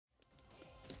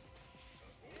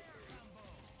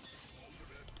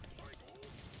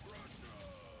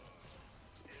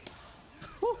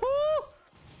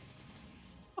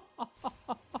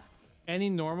Any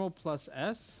normal plus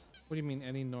S? What do you mean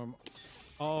any normal?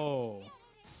 Oh.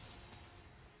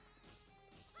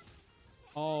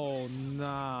 Oh,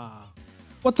 nah.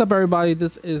 What's up, everybody?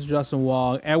 This is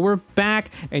JWong, and we're back.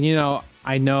 And you know,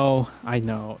 I know,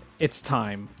 it's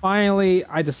time. Finally,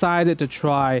 I decided to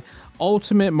try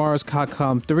Ultimate Mars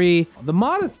Capcom 3, the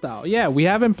modded style. Yeah, we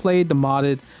haven't played the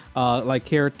modded like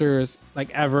characters like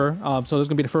ever. So this is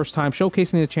gonna be the first time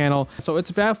showcasing the channel. So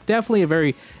it's definitely a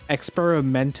very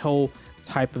experimental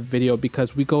type of video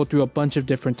because we go through a bunch of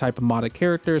different type of modded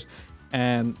characters,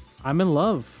 and I'm in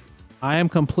love. I am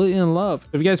completely in love.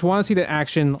 If you guys want to see the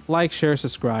action, like, share,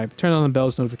 subscribe, turn on the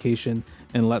bell's notification,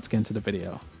 and let's get into the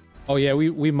video. Oh yeah,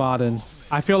 we modding.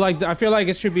 I feel like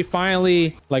it should be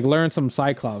finally like learn some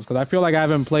Cyclops, because I feel like I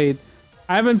haven't played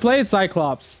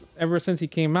Cyclops ever since he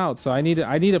came out. So I need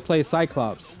to play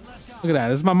Cyclops. Look at that.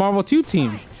 This is my Marvel 2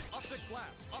 team.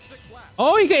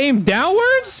 Oh, you can aim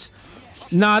downwards?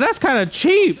 Nah, that's kind of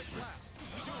cheap.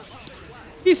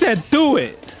 He said do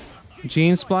it.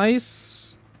 Gene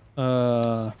Splice.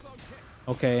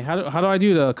 Okay, how do I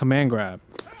do the command grab?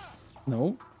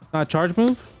 No, it's not a charge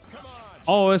move.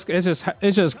 Oh, it's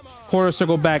just quarter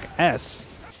circle back S,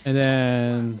 and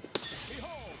then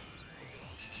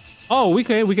oh, we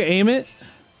can aim it.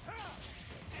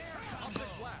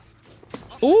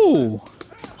 Ooh,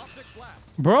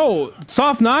 bro,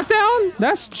 soft knockdown.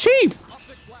 That's cheap.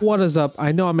 What is up?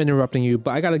 I know I'm interrupting you,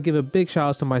 but I gotta give a big shout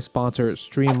out to my sponsor,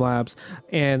 Streamlabs.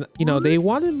 And you know, they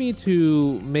wanted me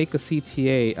to make a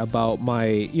CTA about my,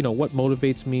 you know, what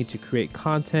motivates me to create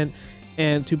content.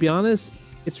 And to be honest,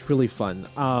 it's really fun.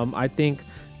 I think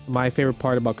my favorite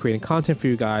part about creating content for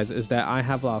you guys is that I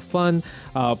have a lot of fun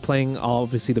playing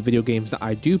obviously the video games that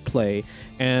I do play.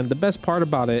 And the best part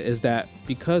about it is that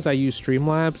because I use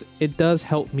Streamlabs, it does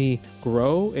help me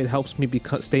grow. It helps me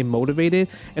stay motivated,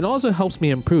 and also helps me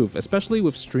improve, especially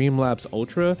with Streamlabs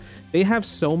Ultra. They have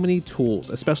so many tools,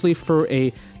 especially for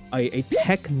a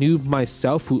tech noob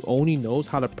myself who only knows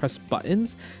how to press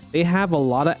buttons. They have a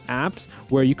lot of apps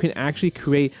where you can actually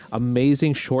create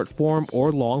amazing short form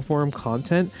or long form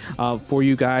content for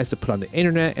you guys to put on the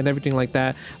internet and everything like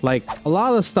that. Like a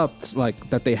lot of stuff like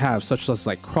that they have, such as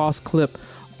like cross clip,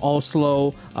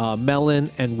 Oslo, Melon,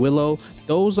 and Willow.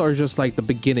 Those are just like the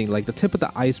beginning, like the tip of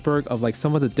the iceberg of like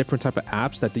some of the different type of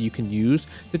apps that you can use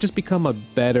to just become a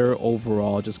better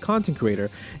overall just content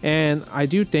creator. And I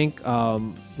do think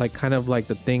like kind of like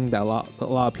the thing that a lot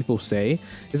of people say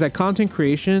is that content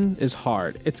creation is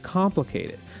hard. It's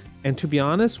complicated. And to be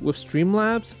honest, with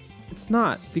Streamlabs, it's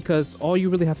not, because all you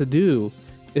really have to do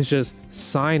is just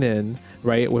sign in,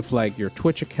 right, with like your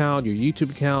Twitch account, your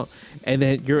YouTube account, and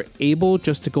then you're able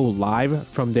just to go live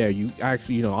from there. You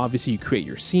actually, you know, obviously you create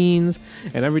your scenes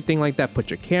and everything like that, put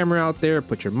your camera out there,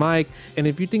 put your mic. And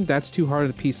if you think that's too hard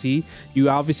on the PC, you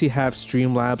obviously have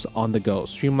Streamlabs on the go,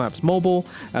 Streamlabs mobile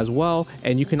as well,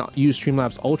 and you can use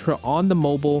Streamlabs Ultra on the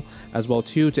mobile as well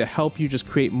too, to help you just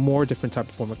create more different type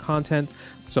of form of content.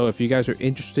 So if you guys are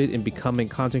interested in becoming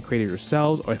content creators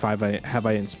yourselves, or if have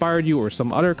I inspired you, or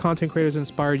some other content creators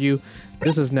inspired you,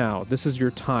 this is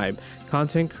your time.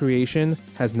 Content creation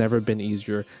has never been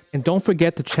easier. And don't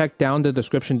forget to check down the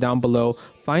description down below,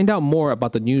 find out more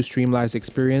about the new Streamlabs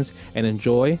experience, and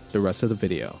enjoy the rest of the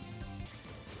video.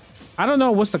 I don't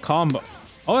know what's the combo.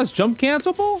 Oh, that's jump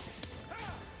cancelable?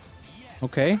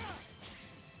 Okay.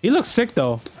 He looks sick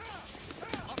though.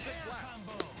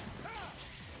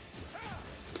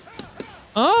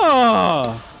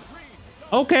 Oh,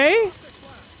 okay.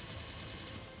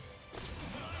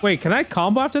 Wait, can I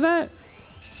combo after that?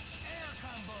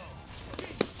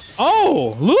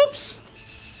 Oh, loops.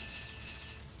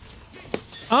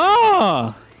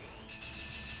 Oh,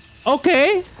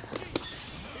 okay.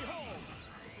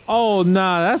 Oh,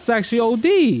 nah, that's actually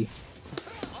OD.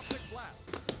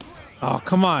 Oh,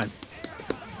 come on.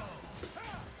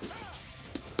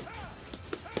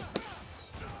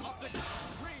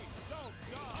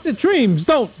 The dreams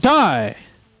don't die.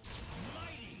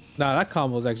 Nah, that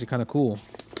combo is actually kind of cool.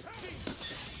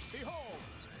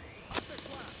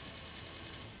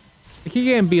 I keep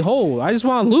getting behold. I just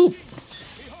want to loop.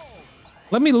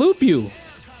 Let me loop you.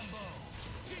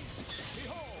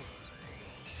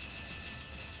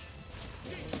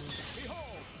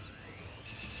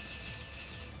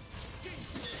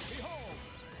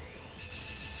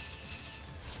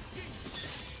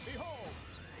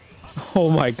 Oh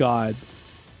my god.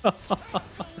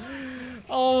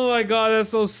 Oh my god, that's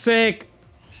so sick.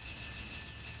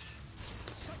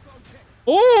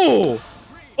 Oh!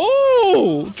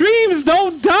 Oh! Dreams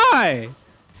don't die!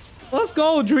 Let's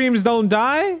go, dreams don't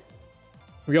die.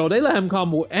 Yo, they let him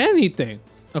combo anything.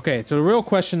 Okay, so the real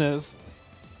question is,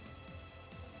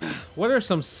 What are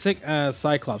some sick ass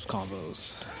Cyclops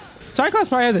combos? Cyclops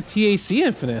probably has a TAC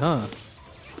infinite, huh?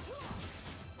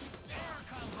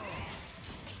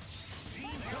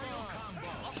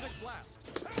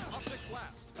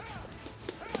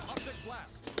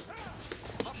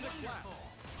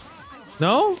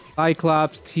 No?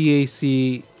 Cyclops,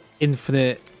 TAC,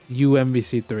 infinite,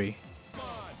 UMVC3.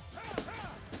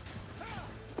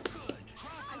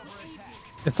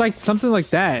 It's like something like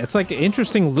that. It's like an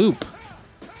interesting loop.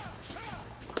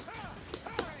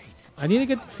 I need to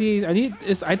get the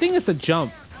I think it's the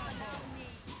jump.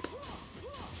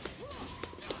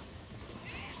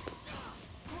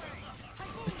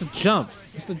 It's the jump.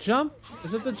 It's the jump.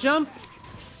 Is it the jump?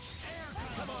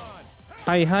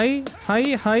 Hi.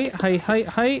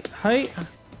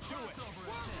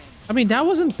 I mean, that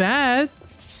wasn't bad.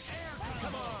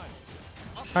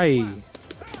 Hi.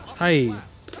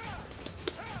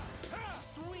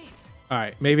 All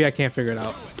right, maybe I can't figure it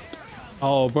out.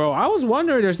 Oh, bro, I was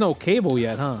wondering there's no cable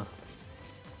yet, huh?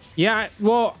 Yeah,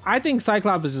 well, I think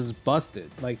Cyclops is just busted.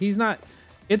 Like, he's not...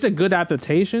 It's a good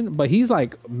adaptation, but he's,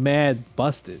 like, mad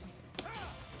busted.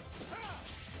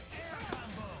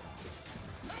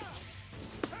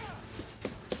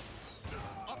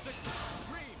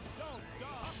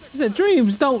 He said,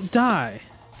 dreams don't die.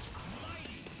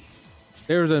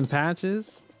 There's in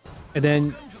patches. And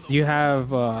then you have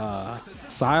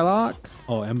Psylocke.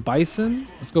 Oh, and Bison.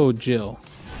 Let's go with Jill.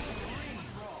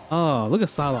 Oh, look at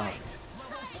Psylocke.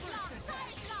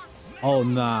 Oh,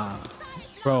 nah.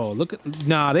 Bro, look at...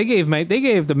 Nah, they gave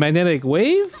the magnetic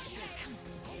wave?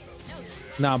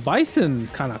 Nah, Bison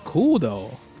kind of cool,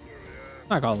 though.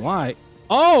 Not gonna lie.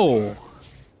 Oh!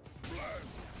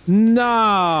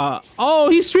 Nah. Oh,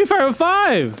 he's Street Fighter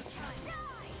 5.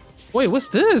 Wait, what's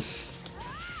this?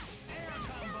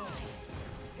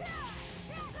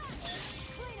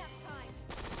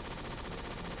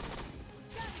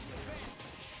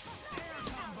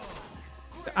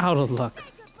 Out of luck.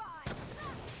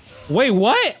 Wait,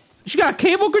 what? She got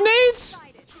cable grenades?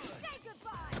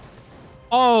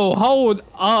 Oh, hold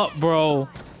up, bro.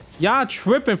 Y'all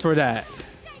tripping for that.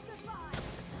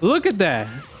 Look at that.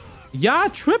 Y'all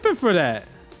tripping for that.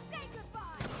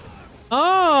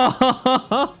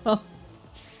 Oh.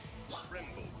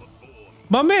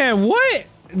 My man, what?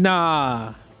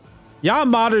 Nah. Y'all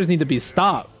modders need to be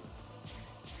stopped.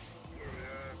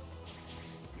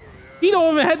 He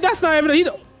don't even have, that's not even, he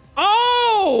don't.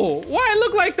 Oh, why it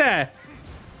look like that?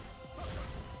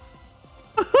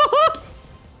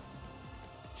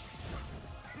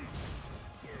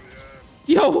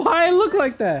 Yo, why it look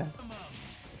like that?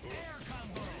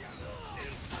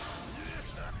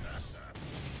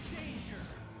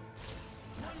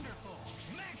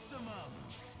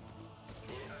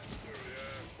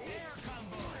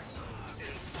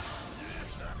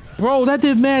 Bro, that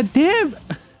did mad damn.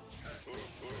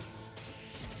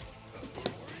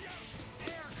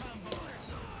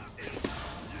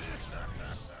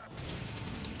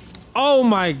 Oh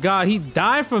my god, he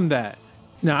died from that.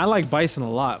 No, I like Bison a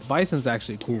lot. Bison's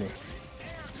actually cool.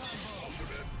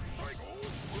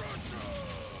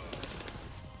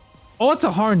 Oh, it's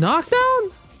a hard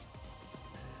knockdown?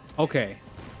 Okay.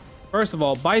 First of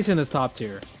all, Bison is top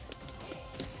tier.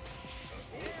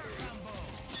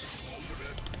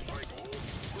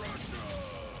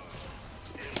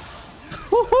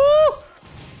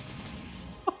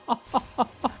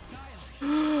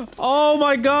 Oh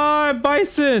my god,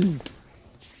 Bison!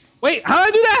 Wait, how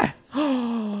did I do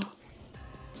that?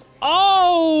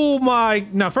 Oh my...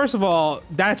 Now, first of all,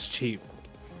 that's cheap.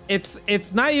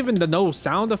 It's not even the no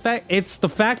sound effect. It's the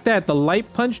fact that the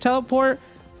light punch teleport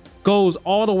goes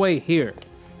all the way here.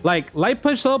 Like, light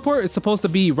punch teleport is supposed to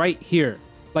be right here.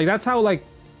 Like, that's how, like,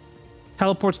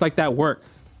 teleports like that work.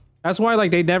 That's why,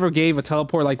 like, they never gave a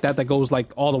teleport like that that goes,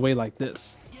 like, all the way like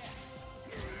this.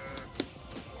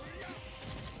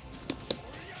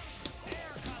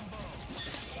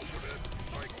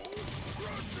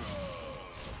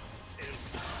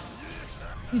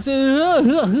 He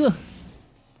said,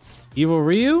 Evil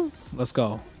Ryu? Let's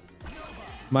go.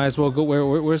 Might as well go.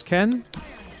 Where's Ken?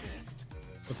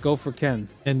 Let's go for Ken.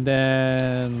 And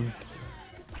then...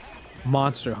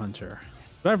 Monster Hunter.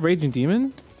 Do I have Raging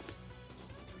Demon?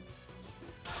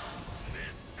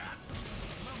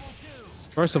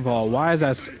 First of all, why is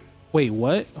that... Wait,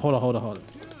 what? Hold on.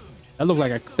 That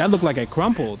looked like I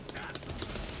crumpled.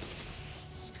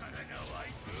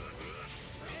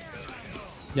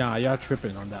 Yeah, y'all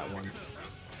tripping on that one.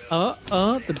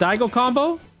 The Daigo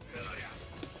combo?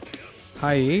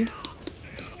 Hi.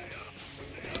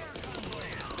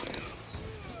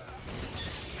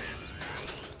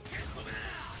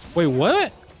 Wait,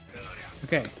 what?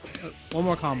 Okay. One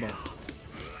more combo.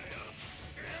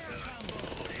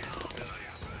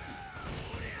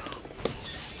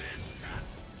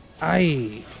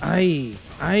 Aye.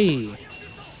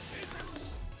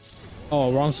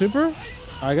 Oh, wrong super?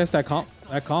 I guess that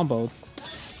combo.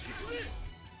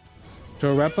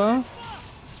 Jorepa.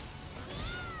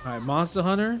 Alright, Monster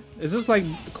Hunter. Is this like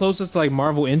closest to like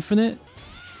Marvel Infinite?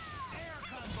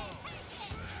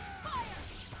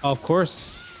 Oh, of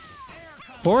course.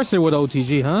 Of course it would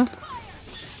OTG, huh?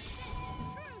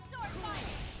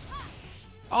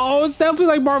 Oh, it's definitely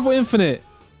like Marvel Infinite.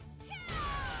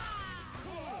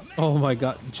 Oh my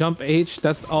god. Jump H.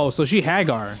 That's so she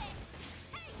Hagar.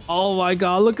 Oh my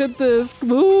god, look at this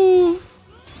move.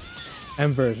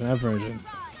 M version.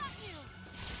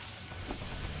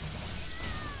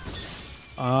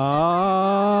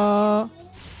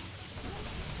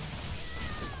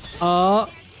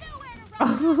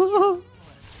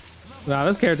 Nah,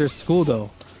 this character's cool though.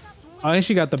 I think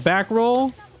she got the back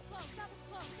roll.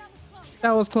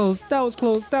 That was close.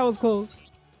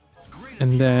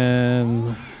 And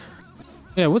then,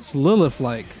 yeah, what's Lilith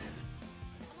like?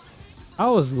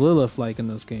 How is Lilith like in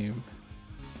this game?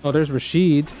 Oh, there's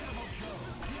Rashid.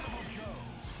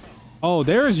 Oh,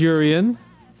 there's Urien.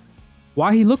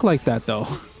 Why he look like that though?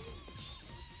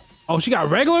 Oh, she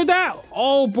got regular dash.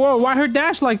 Oh, bro, why her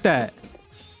dash like that?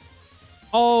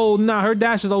 Oh, nah, her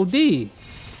dash is OD.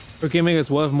 We're giving us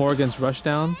what if Morgan's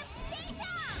rushdown?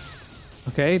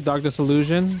 Okay, Darkness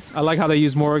Illusion. I like how they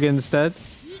use Morgan instead.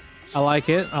 I like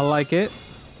it.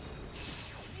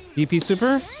 DP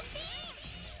super.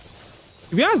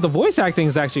 To be honest, the voice acting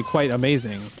is actually quite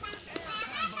amazing.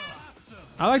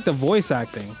 I like the voice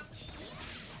acting.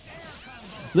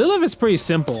 Lilith is pretty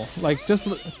simple. Like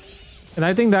and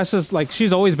I think that's just like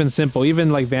she's always been simple.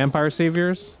 Even like Vampire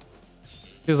Saviors.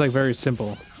 She was like very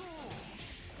simple.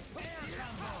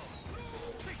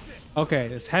 Okay,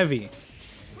 it's heavy.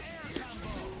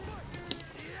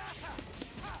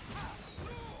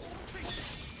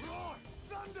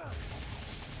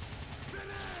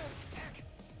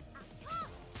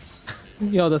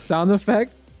 Yo, the sound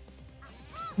effect.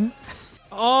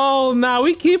 Oh, nah,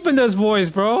 we keeping this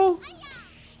voice, bro.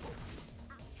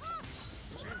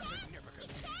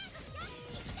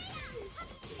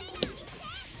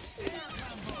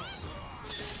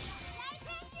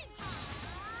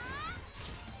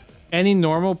 Any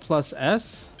normal plus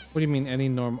S? What do you mean any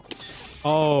normal?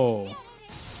 Oh.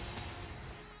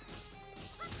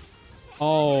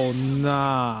 Oh,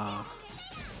 nah.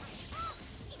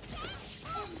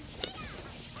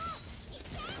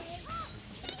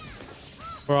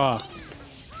 Bruh.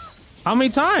 How many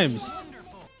times?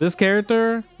 This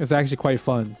character is actually quite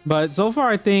fun. But so far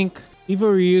I think Evil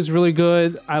Ryu is really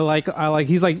good. I like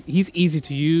he's easy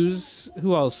to use.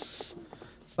 Who else?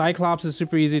 Cyclops is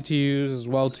super easy to use as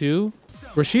well too.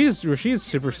 Rashid's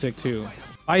super sick too.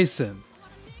 Bison.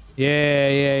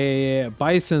 Yeah.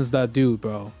 Bison's that dude,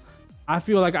 bro. I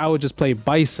feel like I would just play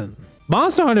Bison.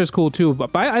 Monster Hunter is cool too,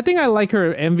 but I think I like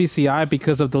her MVCI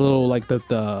because of the little like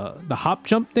the hop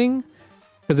jump thing.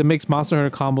 Because it makes Monster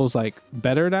Hunter combos like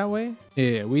better that way.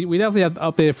 Yeah, we definitely have to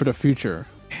update it for the future.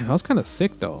 Man, that was kind of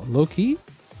sick though, low key.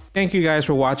 Thank you guys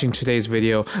for watching today's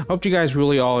video. I hope you guys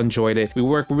really all enjoyed it. We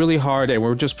work really hard and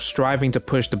we're just striving to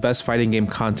push the best fighting game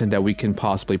content that we can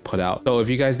possibly put out. So if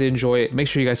you guys did enjoy it, make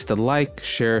sure you guys hit the like,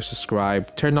 share,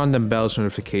 subscribe, turn on the bells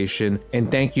notification.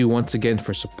 And thank you once again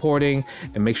for supporting,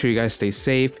 and make sure you guys stay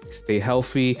safe, stay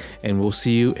healthy, and we'll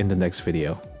see you in the next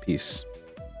video. Peace.